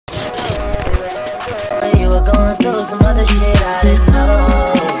know some other shit I didn't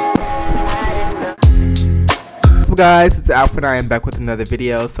know. What's up guys, it's Alfred and I am back with another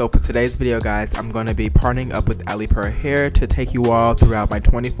video. So for today's video guys, I'm going to be partnering up with AliPearl Hair to take you all throughout my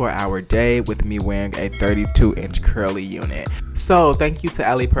 24-hour day with me wearing a 32-inch curly unit. So thank you to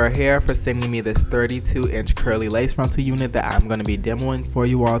AliPearl Hair for sending me this 32-inch curly lace frontal unit that I'm going to be demoing for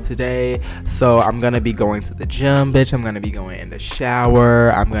you all today. So I'm going to be going to the gym, bitch. I'm going to be going in the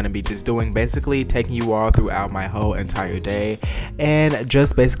shower. I'm going to be just doing basically taking you all throughout my whole entire day and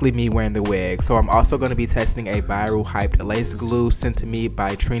just basically me wearing the wig. So I'm also going to be testing a viral hyped lace glue sent to me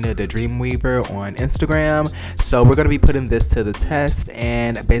by Trina the Dreamweaver on Instagram. So we're going to be putting this to the test,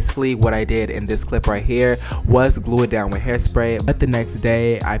 and basically what I did in this clip right here was glue it down with hairspray. But the next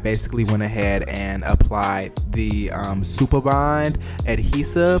day I basically went ahead and applied the Super Bond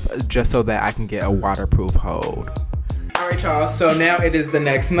adhesive just so that I can get a waterproof hold. Alright y'all, so now it is the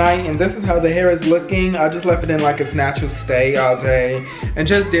next night and this is how the hair is looking. I just left it in like its natural state all day and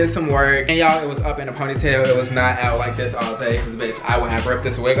just did some work. And y'all, it was up in a ponytail. It was not out like this all day because bitch, I would have ripped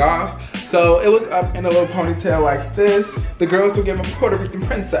this wig off. So it was up in a little ponytail like this. The girls would give a Puerto Rican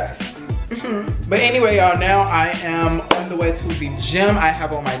princess. But anyway y'all, now I am on the way to the gym. I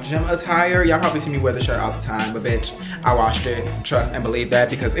have on my gym attire. Y'all probably see me wear the shirt all the time, but bitch, I washed it, trust and believe that,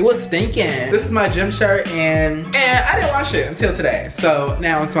 because it was stinking. This is my gym shirt and I didn't wash it until today, so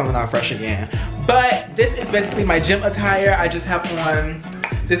now I'm smelling all fresh again. But this is basically my gym attire. I just have on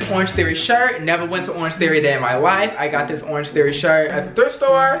this Orange Theory shirt. Never went to Orange Theory day in my life. I got this Orange Theory shirt at the thrift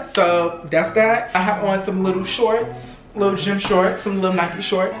store, so that's that. I have on some little shorts, little gym shorts, some little Nike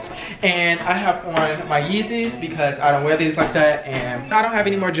shorts, and I have on my Yeezys because I don't wear these like that, and I don't have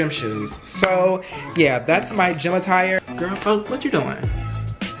any more gym shoes. So yeah, that's my gym attire. Girl, folk, what you doing?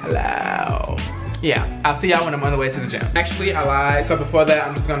 Hello. Yeah, I'll see y'all when I'm on the way to the gym. Actually, I lied. So before that,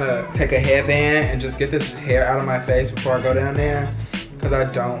 I'm just gonna take a headband and just get this hair out of my face before I go down there, because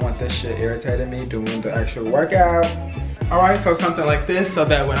I don't want this shit irritating me doing the actual workout. Alright, so something like this so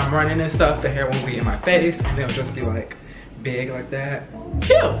that when I'm running and stuff, the hair won't be in my face and it'll just be like big like that.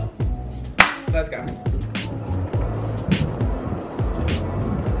 Cute! Let's go.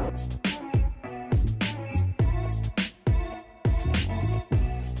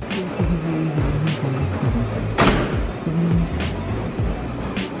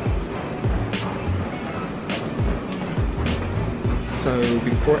 So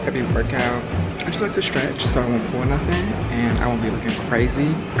before every workout, I just like to stretch so I won't pull nothing and I won't be looking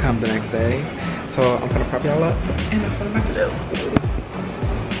crazy come the next day. So I'm gonna prop y'all up and that's what I'm about to do.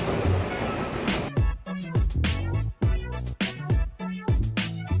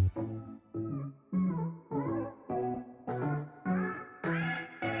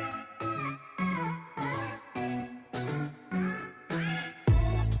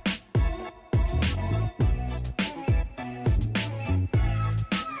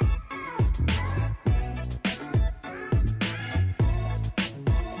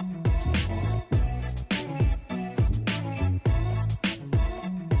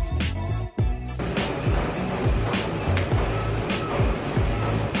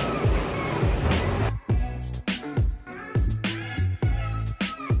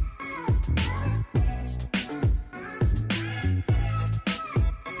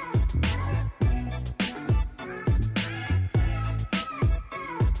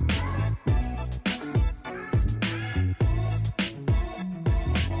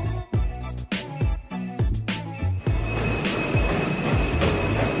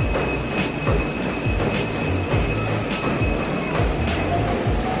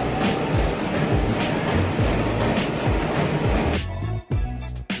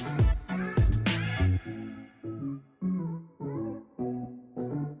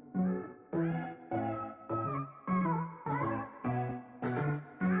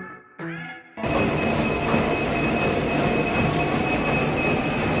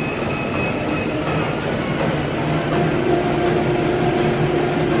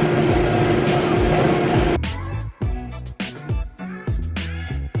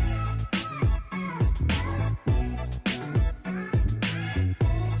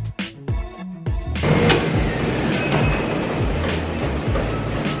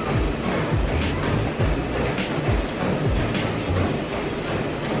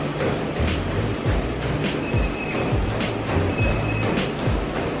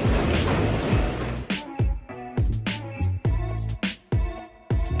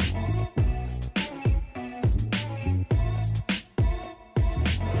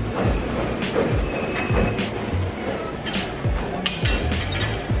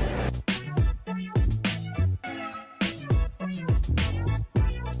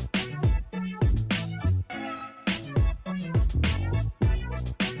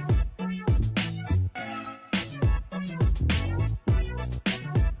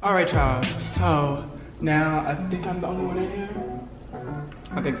 Alright y'all, so now I think I'm the only one in here.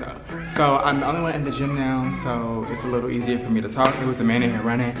 I think so. So I'm the only one in the gym now, so it's a little easier for me to talk. There was a man in here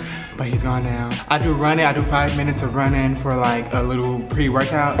running, but he's gone now. I do 5 minutes of running for like a little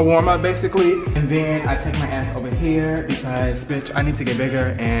pre-workout, a warm-up basically. And then I take my ass over here because, bitch, I need to get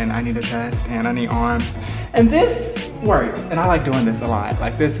bigger and I need a chest and I need arms. And this works, and I like doing this a lot.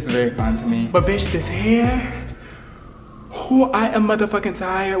 Like, this is very fun to me. But bitch, this hair, I am motherfucking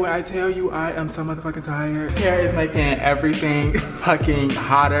tired. When I tell you I am so motherfucking tired. Hair is making everything fucking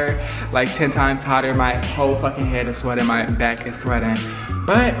hotter, like 10 times hotter. My whole fucking head is sweating, my back is sweating.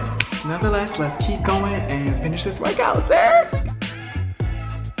 But nonetheless, let's keep going and finish this workout, sis.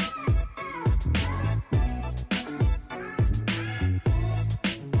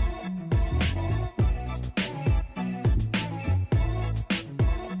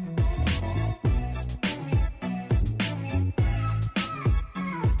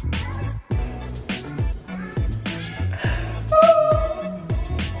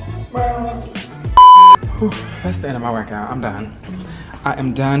 Whew, that's the end of my workout. I'm done. I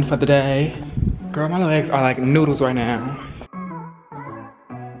am done for the day. Girl, my legs are like noodles right now.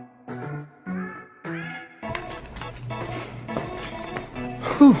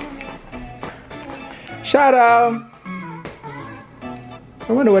 Whew. Shout out.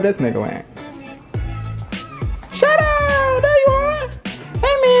 I wonder where this nigga went. Shout out, there you are.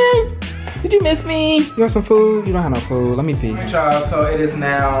 Hey man. Did you miss me? You want some food? You don't have no food. Let me feed you. Alright y'all, so it is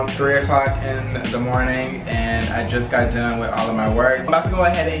now 3 o'clock in the morning and I just got done with all of my work. I'm about to go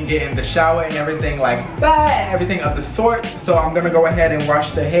ahead and get in the shower and everything like that, and everything of the sort. So I'm gonna go ahead and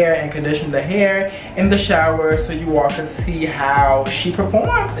wash the hair and condition the hair in the shower so you all can see how she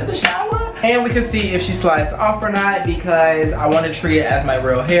performs in the shower. And we can see if she slides off or not, because I want to treat it as my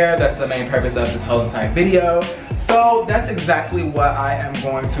real hair. That's the main purpose of this whole entire video. So that's exactly what I am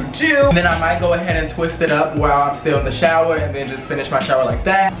going to do. And then I might go ahead and twist it up while I'm still in the shower and then just finish my shower like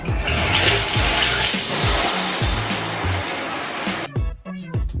that.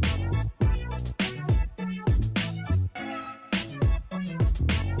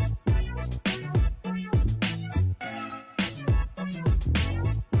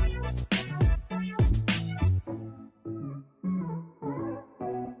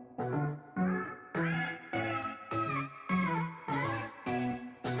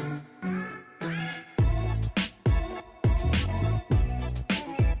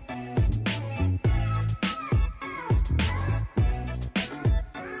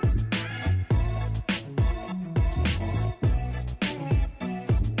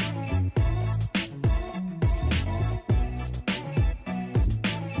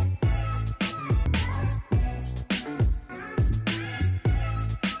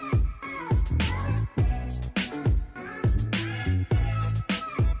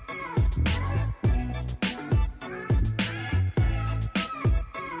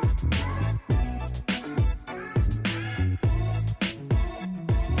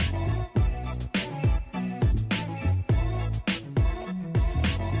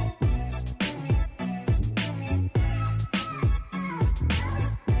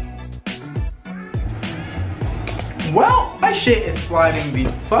 Well, my shit is sliding the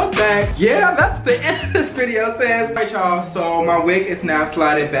fuck back. Yeah, that's the end of this video, sis. Alright y'all, so my wig is now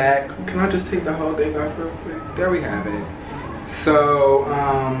slided back. Can I just take the whole thing off real quick? There we have it. So,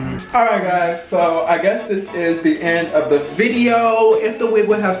 alright guys, so I guess this is the end of the video. If the wig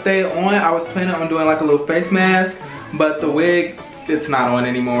would have stayed on, I was planning on doing like a little face mask, but the wig, it's not on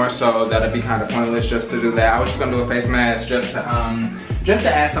anymore, so that'd be kind of pointless just to do that. I was just gonna do a face mask just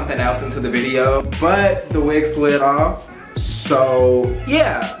to add something else into the video, but the wig slid off. So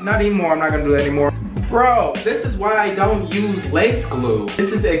yeah, not anymore. I'm not gonna do that anymore. Bro, this is why I don't use lace glue.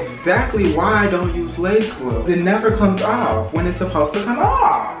 This is exactly why I don't use lace glue. It never comes off when it's supposed to come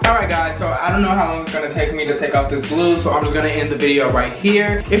off. Alright guys, so I don't know how long it's gonna take me to take off this glue, so I'm just gonna end the video right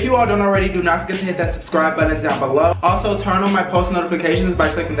here. If you all don't already, do not forget to hit that subscribe button down below. Also, turn on my post notifications by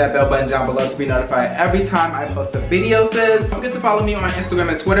clicking that bell button down below to be notified every time I post a video, sis. Don't forget to follow me on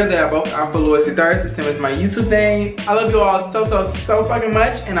Instagram and Twitter. They are both AlipearlHair. The same as my YouTube name. I love you all so fucking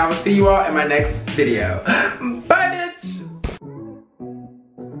much, and I will see you all in my next video.